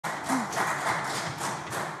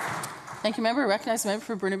Thank you, member. Recognize the member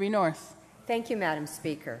for Burnaby North. Thank you, Madam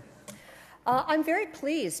Speaker. I'm very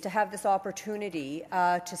pleased to have this opportunity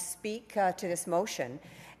to speak to this motion,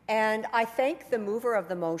 and I thank the mover of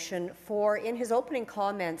the motion for, in his opening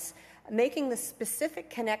comments, making the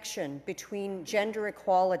specific connection between gender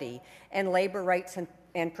equality and labour rights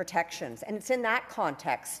and protections. And it's in that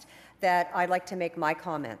context that I'd like to make my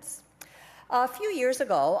comments. A few years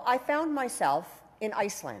ago, I found myself in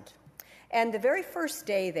Iceland. And the very first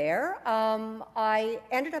day there, I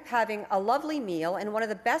ended up having a lovely meal in one of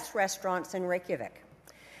the best restaurants in Reykjavik.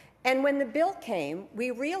 And when the bill came,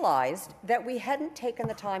 we realized that we hadn't taken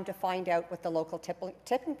the time to find out what the local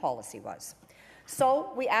tipping policy was.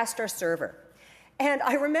 So we asked our server. And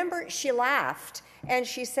I remember she laughed and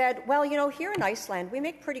she said, well, you know, here in Iceland, we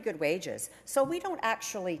make pretty good wages, so we don't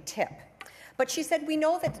actually tip. But she said, we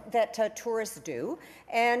know that tourists do,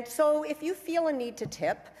 and so if you feel a need to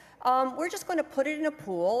tip, we're just going to put it in a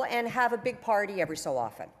pool and have a big party every so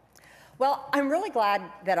often. Well, I'm really glad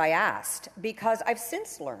that I asked, because I've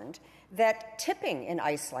since learned that tipping in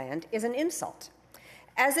Iceland is an insult,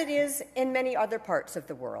 as it is in many other parts of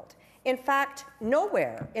the world. In fact,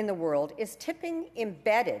 nowhere in the world is tipping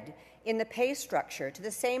embedded in the pay structure to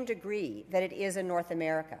the same degree that it is in North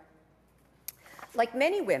America. Like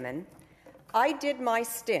many women, I did my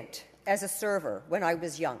stint as a server when I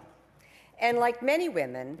was young. And like many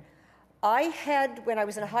women, I had, when I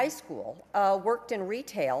was in high school, worked in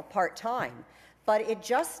retail part-time, but it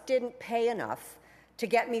just didn't pay enough to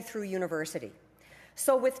get me through university.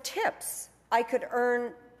 So with tips, I could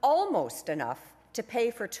earn almost enough to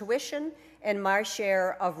pay for tuition and my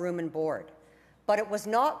share of room and board. But it was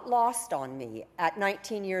not lost on me at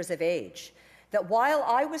 19 years of age that while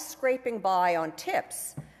I was scraping by on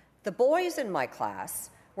tips, the boys in my class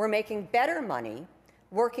were making better money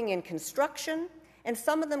working in construction, and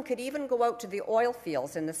some of them could even go out to the oil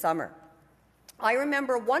fields in the summer. I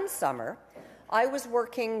remember one summer, I was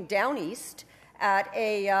working down east at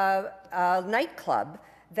a nightclub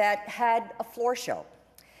that had a floor show.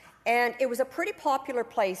 And it was a pretty popular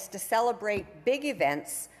place to celebrate big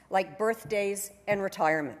events like birthdays and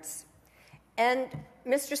retirements. And,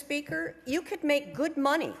 Mr. Speaker, you could make good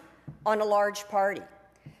money on a large party,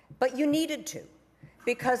 but you needed to,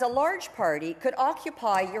 because a large party could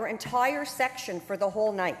occupy your entire section for the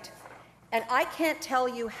whole night. And I can't tell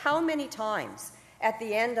you how many times at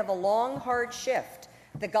the end of a long, hard shift,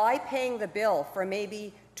 the guy paying the bill for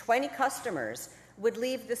maybe 20 customers would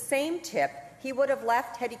leave the same tip he would have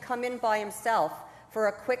left had he come in by himself for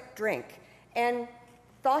a quick drink, and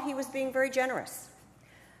thought he was being very generous.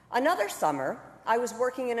 Another summer, I was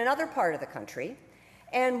working in another part of the country,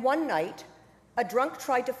 and one night, a drunk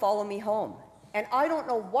tried to follow me home. And I don't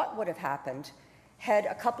know what would have happened had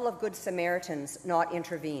a couple of good Samaritans not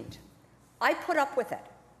intervened. I put up with it.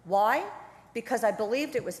 Why? Because I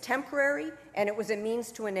believed it was temporary and it was a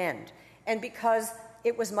means to an end, and because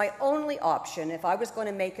it was my only option if I was going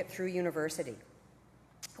to make it through university.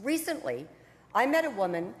 Recently, I met a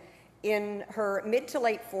woman in her mid to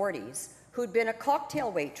late 40s who'd been a cocktail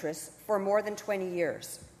waitress for more than 20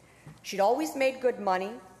 years. She'd always made good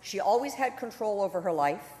money, she always had control over her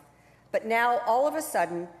life, but now, all of a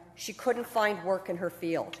sudden, she couldn't find work in her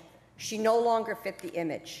field. She no longer fit the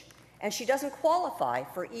image. And she doesn't qualify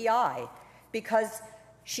for EI because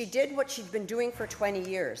she did what she'd been doing for 20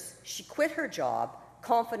 years. She quit her job,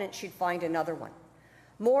 confident she'd find another one.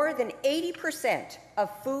 More than 80% of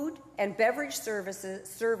food and beverage servers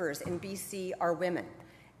in BC are women,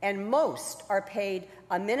 and most are paid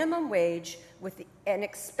a minimum wage and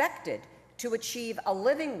expected to achieve a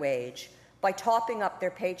living wage by topping up their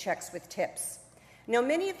paychecks with tips. Now,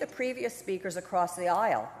 many of the previous speakers across the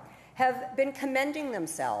aisle have been commending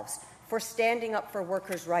themselves for standing up for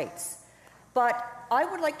workers' rights. But I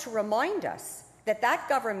would like to remind us that that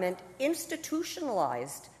government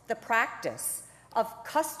institutionalized the practice of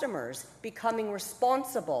customers becoming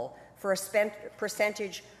responsible for a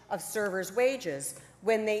percentage of servers' wages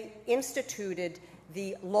when they instituted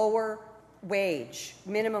the lower wage,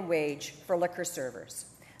 minimum wage for liquor servers.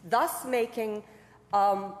 Thus making,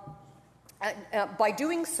 by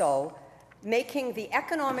doing so, making the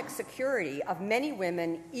economic security of many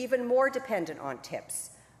women even more dependent on tips,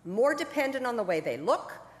 more dependent on the way they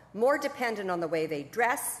look, more dependent on the way they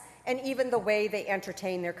dress, and even the way they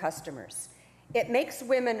entertain their customers. It makes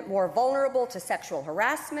women more vulnerable to sexual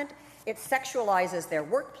harassment, it sexualizes their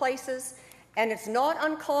workplaces, and it's not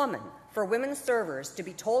uncommon for women servers to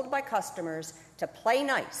be told by customers to play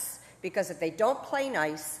nice, because if they don't play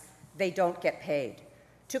nice, they don't get paid.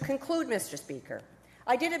 To conclude, Mr. Speaker,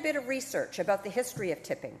 I did a bit of research about the history of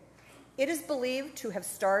tipping. It is believed to have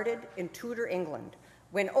started in Tudor England,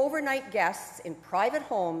 when overnight guests in private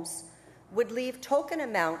homes would leave token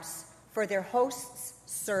amounts for their host's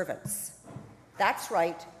servants. That's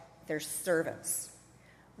right, they're servants.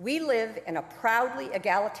 We live in a proudly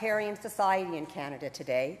egalitarian society in Canada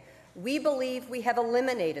today. We believe we have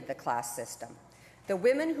eliminated the class system. The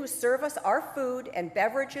women who serve us our food and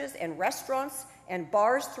beverages in restaurants and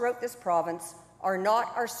bars throughout this province are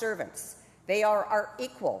not our servants. They are our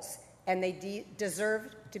equals, and they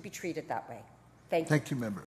deserve to be treated that way. Thank you. Thank you, member.